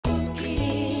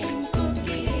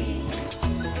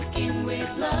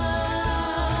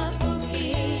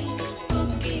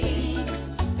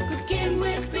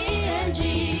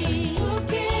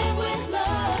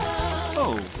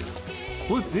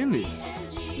What's in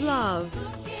this?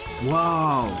 Love.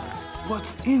 Wow!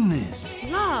 What's in this?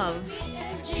 Love.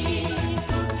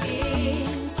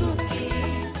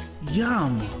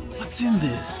 Yum! What's in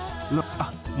this? Look,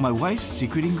 my wife's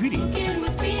secret ingredient.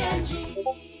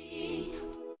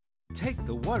 Take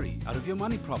the worry out of your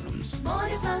money problems.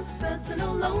 Money Plus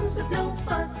personal loans with no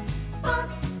fuss.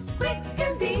 Fast, quick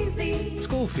and easy.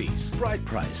 School fees, bride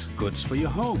price, goods for your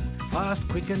home. Fast,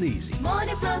 quick and easy.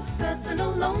 Money Plus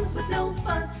personal loans with no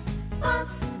fuss.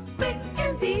 Fast, quick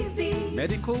and easy.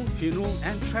 Medical, funeral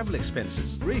and travel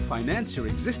expenses. Refinance your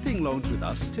existing loans with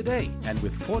us today. And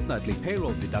with fortnightly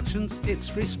payroll deductions,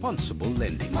 it's responsible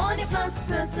lending. Money Plus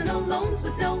personal loans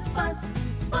with no fuss.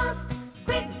 Fast,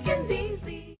 quick and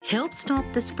easy. Help stop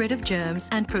the spread of germs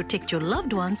and protect your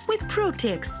loved ones with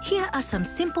Protex. Here are some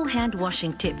simple hand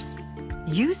washing tips.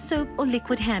 Use soap or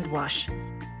liquid hand wash.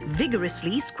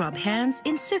 Vigorously scrub hands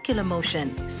in circular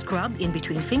motion. Scrub in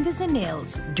between fingers and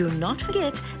nails. Do not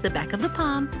forget the back of the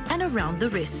palm and around the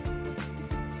wrist.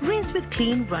 Rinse with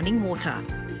clean running water.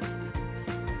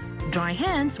 Dry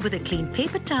hands with a clean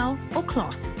paper towel or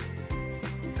cloth.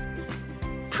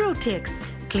 Protex.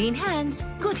 Clean hands,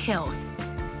 good health.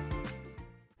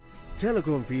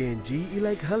 Telecom PNG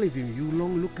ilike halibim you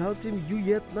long lookout him you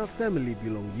yet na family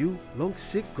belong you long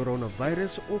sick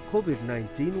coronavirus or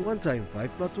COVID-19 one time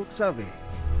 5 platok save.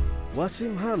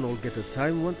 Wasim Hanol get a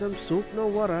time one time soap na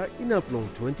wara in up long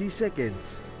 20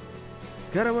 seconds.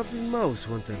 Karamapin mouse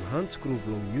one time hand screw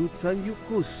long you time you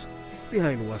kus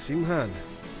behind Wasim Han.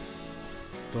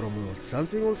 Toromol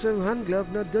something also hand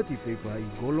glove na dirty paper I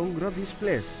go long rub his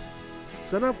place.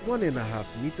 Sanap 1.5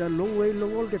 meter long way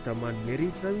long all get a man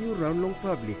married time you round long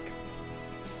public.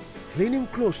 Clean him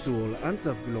close to all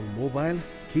antap belong mobile,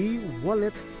 key,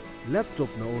 wallet, laptop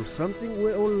na all something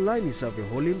where all line is have a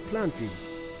hole implanted.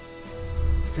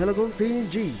 Telecom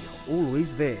PNG,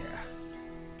 always there.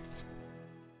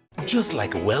 Just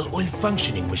like a well-oiled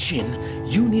functioning machine,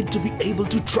 you need to be able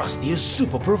to trust your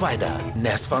super provider.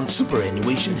 Nasfund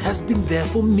Superannuation has been there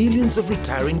for millions of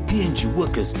retiring PNG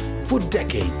workers for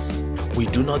decades. We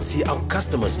do not see our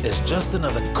customers as just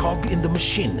another cog in the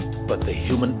machine, but the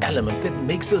human element that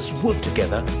makes us work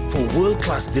together for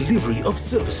world-class delivery of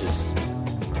services.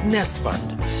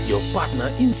 Nasfund, your partner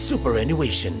in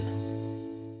superannuation.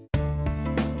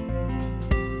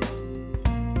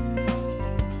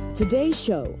 Today's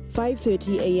show,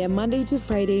 5:30 a.m. Monday to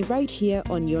Friday, right here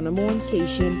on your number one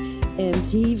station,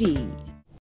 MTV.